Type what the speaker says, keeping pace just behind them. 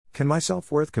Can my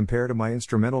self-worth compare to my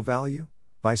instrumental value?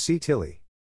 By C Tilli.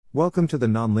 Welcome to the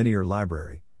Nonlinear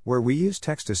Library, where we use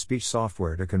text-to-speech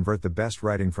software to convert the best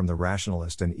writing from the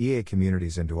rationalist and EA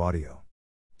communities into audio.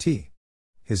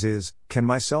 His is, Can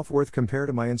My Self-Worth Compare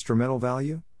to My Instrumental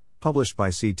Value? Published by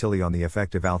C Tilli on the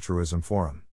Effective Altruism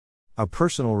Forum. A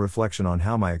personal reflection on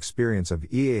how my experience of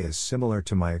EA is similar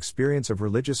to my experience of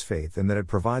religious faith in that it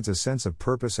provides a sense of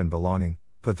purpose and belonging,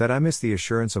 but that I miss the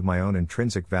assurance of my own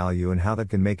intrinsic value and how that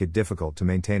can make it difficult to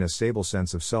maintain a stable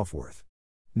sense of self-worth.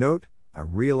 Note, I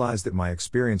realize that my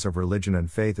experience of religion and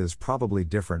faith is probably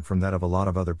different from that of a lot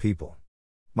of other people.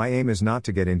 My aim is not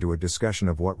to get into a discussion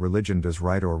of what religion does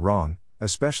right or wrong,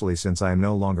 especially since I am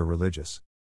no longer religious.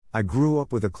 I grew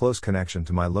up with a close connection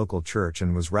to my local church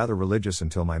and was rather religious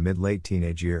until my mid-late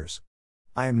teenage years.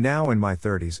 I am now in my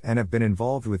 30s and have been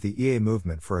involved with the EA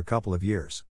movement for a couple of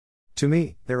years. To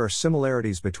me, there are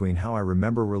similarities between how I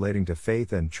remember relating to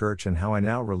faith and church and how I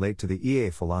now relate to the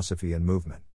EA philosophy and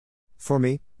movement. For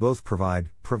me, both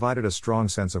provided a strong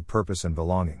sense of purpose and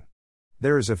belonging.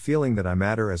 There is a feeling that I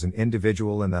matter as an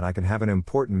individual and that I can have an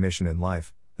important mission in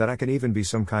life, that I can even be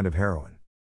some kind of heroine.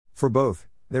 For both,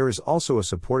 there is also a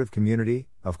supportive community,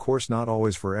 of course not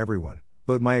always for everyone,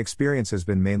 but my experience has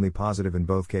been mainly positive in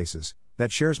both cases,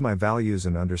 that shares my values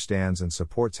and understands and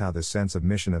supports how this sense of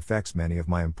mission affects many of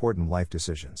my important life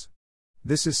decisions.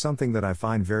 This is something that I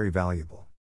find very valuable.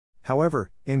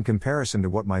 However, in comparison to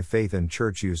what my faith and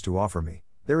church used to offer me,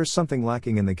 there is something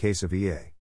lacking in the case of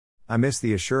EA. I miss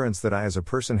the assurance that I as a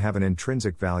person have an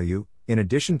intrinsic value, in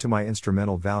addition to my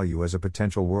instrumental value as a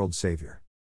potential world savior.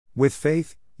 With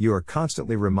faith, you are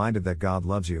constantly reminded that God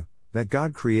loves you, that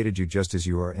God created you just as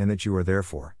you are and that you are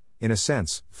therefore, in a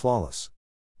sense, flawless.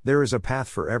 There is a path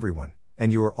for everyone,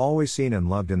 and you are always seen and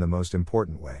loved in the most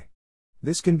important way.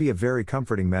 This can be a very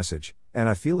comforting message, and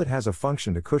I feel it has a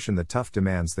function to cushion the tough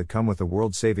demands that come with a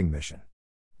world-saving mission.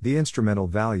 The instrumental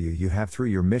value you have through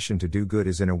your mission to do good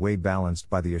is in a way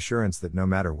balanced by the assurance that no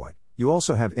matter what, you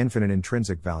also have infinite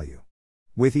intrinsic value.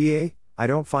 With EA, I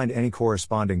don't find any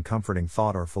corresponding comforting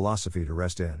thought or philosophy to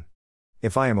rest in.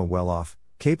 If I am a well-off,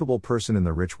 capable person in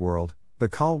the rich world, the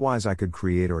QALYs I could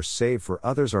create or save for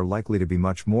others are likely to be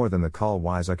much more than the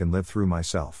QALYs I can live through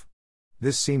myself.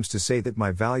 This seems to say that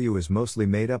my value is mostly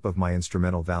made up of my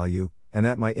instrumental value, and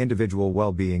that my individual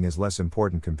well-being is less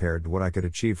important compared to what I could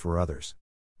achieve for others.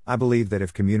 I believe that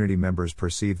if community members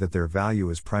perceive that their value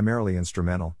is primarily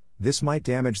instrumental, this might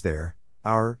damage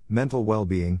our mental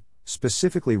well-being,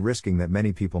 specifically risking that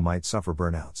many people might suffer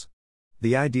burnouts.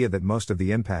 The idea that most of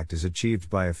the impact is achieved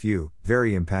by a few,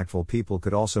 very impactful people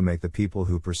could also make the people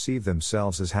who perceive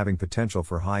themselves as having potential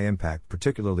for high impact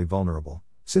particularly vulnerable,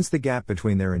 since the gap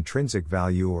between their intrinsic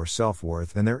value or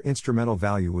self-worth and their instrumental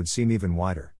value would seem even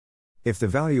wider. If the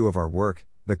value of our work,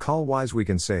 the QALYs we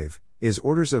can save, is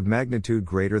orders of magnitude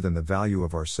greater than the value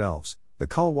of ourselves, the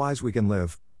QALYs we can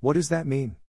live, what does that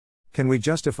mean? Can we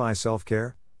justify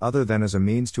self-care, other than as a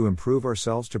means to improve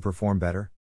ourselves to perform better?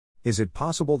 Is it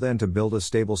possible then to build a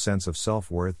stable sense of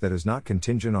self-worth that is not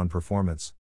contingent on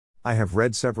performance? I have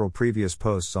read several previous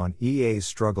posts on EAs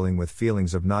struggling with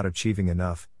feelings of not achieving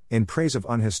enough, in praise of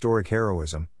unhistoric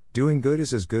heroism, doing good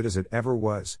is as good as it ever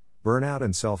was, burnout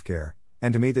and self-care,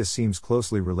 and to me this seems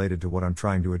closely related to what I'm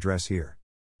trying to address here.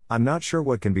 I'm not sure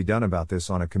what can be done about this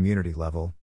on a community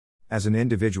level. As an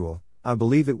individual, I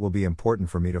believe it will be important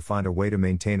for me to find a way to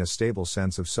maintain a stable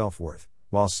sense of self-worth,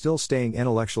 while still staying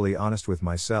intellectually honest with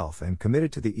myself and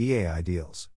committed to the EA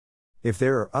ideals. If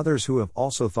there are others who have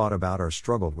also thought about or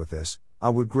struggled with this, I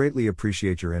would greatly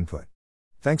appreciate your input.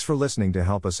 Thanks for listening. To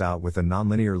help us out with the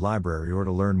Nonlinear Library or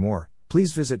to learn more,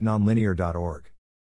 please visit nonlinear.org.